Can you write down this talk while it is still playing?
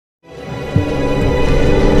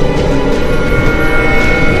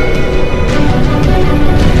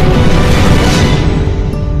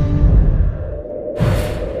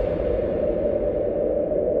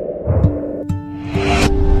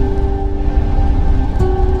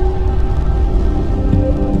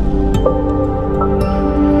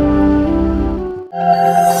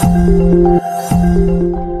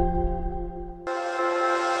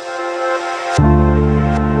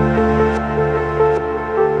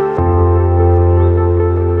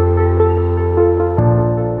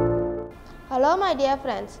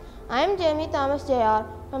friends, I am Jamie Thomas Jr.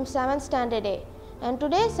 from 7th Standard A, and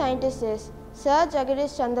today's scientist is Sir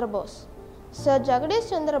Jagadish Chandra Bose. Sir Jagadish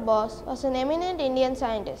Chandra Bose was an eminent Indian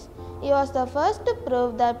scientist. He was the first to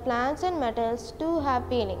prove that plants and metals too have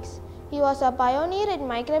feelings. He was a pioneer in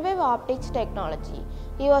microwave optics technology.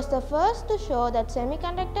 He was the first to show that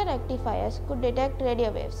semiconductor rectifiers could detect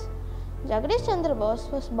radio waves. Jagadish Chandra Bose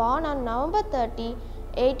was born on November 30,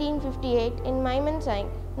 1858 in Mymensingh,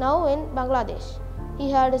 now in Bangladesh. He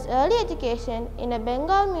had his early education in a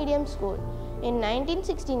Bengal medium school. In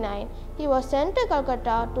 1969, he was sent to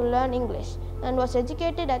Calcutta to learn English and was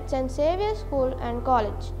educated at St. Xavier's School and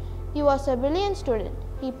College. He was a brilliant student.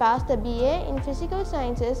 He passed the BA in Physical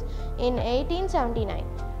Sciences in 1879.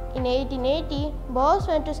 In 1880, Bose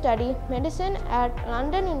went to study medicine at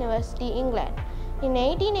London University, England. In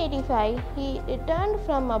 1885, he returned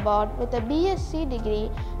from abroad with a BSc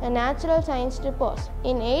degree in natural science to Bose.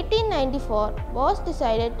 In 1894, Bose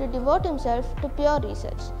decided to devote himself to pure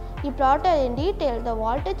research. He plotted in detail the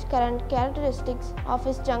voltage current characteristics of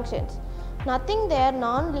his junctions. Nothing there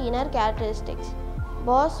non-linear characteristics.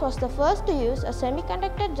 Bose was the first to use a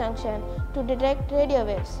semiconductor junction to detect radio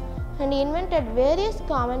waves, and he invented various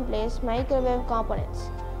commonplace microwave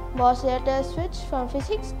components. Bose later switched from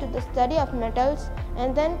physics to the study of metals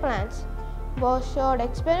and then plants. Bose showed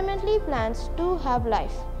experimentally plants too have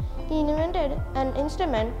life. He invented an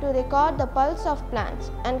instrument to record the pulse of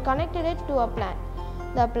plants and connected it to a plant.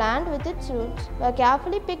 The plant with its roots were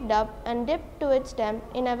carefully picked up and dipped to its stem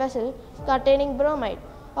in a vessel containing bromide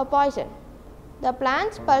or poison. The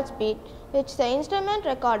plant's pulse beat, which the instrument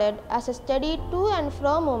recorded as a steady to and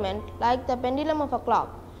fro movement like the pendulum of a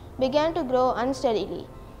clock, began to grow unsteadily.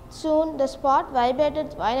 Soon the spot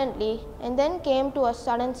vibrated violently and then came to a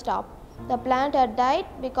sudden stop. The plant had died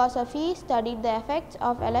because he studied the effects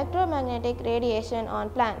of electromagnetic radiation on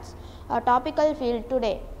plants, a topical field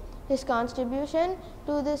today. His contribution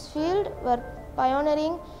to this field were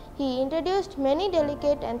pioneering. He introduced many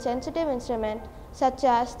delicate and sensitive instruments such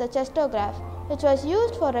as the chestograph, which was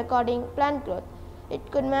used for recording plant growth.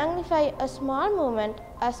 It could magnify a small movement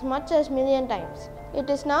as much as million times. It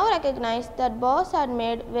is now recognized that Bose had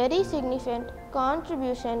made very significant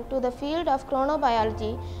contribution to the field of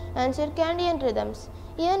chronobiology and circadian rhythms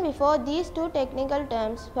even before these two technical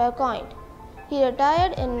terms were coined. He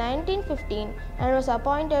retired in 1915 and was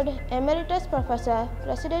appointed Emeritus Professor,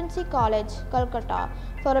 Presidency College, Calcutta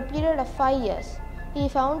for a period of 5 years. He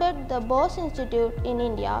founded the Bose Institute in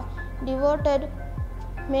India, devoted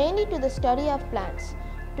mainly to the study of plants.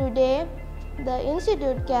 Today, the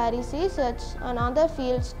institute carries research on other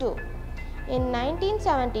fields too. In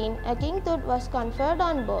 1917, a kinghood was conferred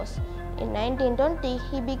on Bose. In 1920,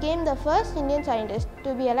 he became the first Indian scientist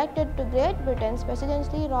to be elected to Great Britain's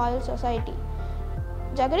Presidential Royal Society.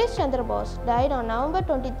 Jagadish Chandra Bose died on November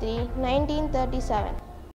 23, 1937.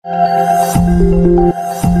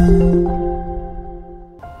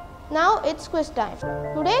 Now it's quiz time.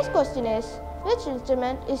 Today's question is, which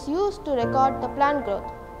instrument is used to record the plant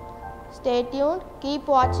growth? Stay tuned, keep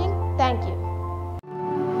watching, thank you.